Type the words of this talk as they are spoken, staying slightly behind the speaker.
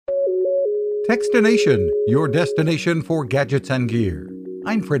Techstination, your destination for gadgets and gear.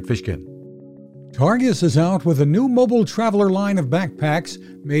 I'm Fred Fishkin. Targus is out with a new mobile traveler line of backpacks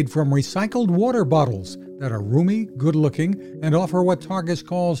made from recycled water bottles that are roomy, good-looking, and offer what Targus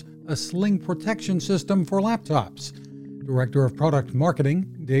calls a sling protection system for laptops. Director of Product Marketing,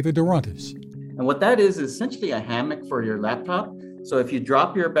 David Durantis. And what that is essentially a hammock for your laptop. So if you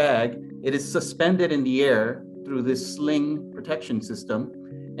drop your bag, it is suspended in the air through this sling protection system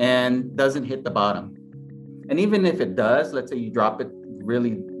and doesn't hit the bottom. And even if it does, let's say you drop it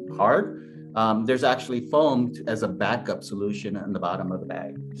really hard, there's actually foam as a backup solution on the bottom of the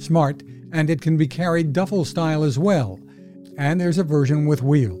bag. Smart, and it can be carried duffel style as well. And there's a version with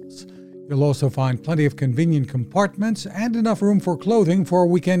wheels. You'll also find plenty of convenient compartments and enough room for clothing for a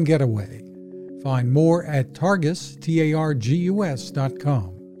weekend getaway. Find more at Targus, Targus.com.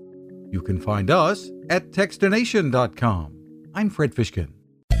 You can find us at Techstination.com. I'm Fred Fishkin.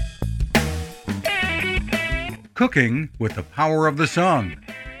 Cooking with the power of the sun.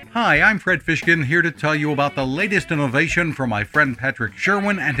 Hi, I'm Fred Fishkin, here to tell you about the latest innovation from my friend Patrick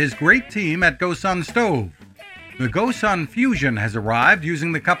Sherwin and his great team at GoSun Stove. The GoSun Fusion has arrived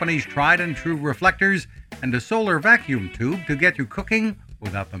using the company's tried-and-true reflectors and a solar vacuum tube to get you cooking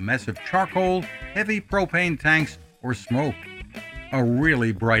without the mess of charcoal, heavy propane tanks, or smoke. A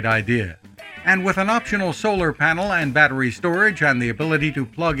really bright idea. And with an optional solar panel and battery storage and the ability to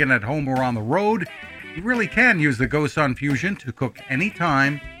plug in at home or on the road, you really can use the GoSun Fusion to cook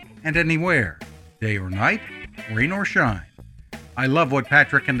anytime and anywhere, day or night, rain or shine. I love what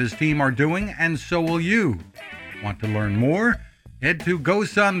Patrick and his team are doing, and so will you. Want to learn more? Head to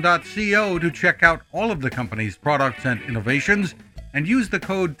gosun.co to check out all of the company's products and innovations and use the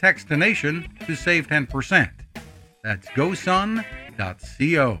code Techstination to save 10%. That's gosun.co.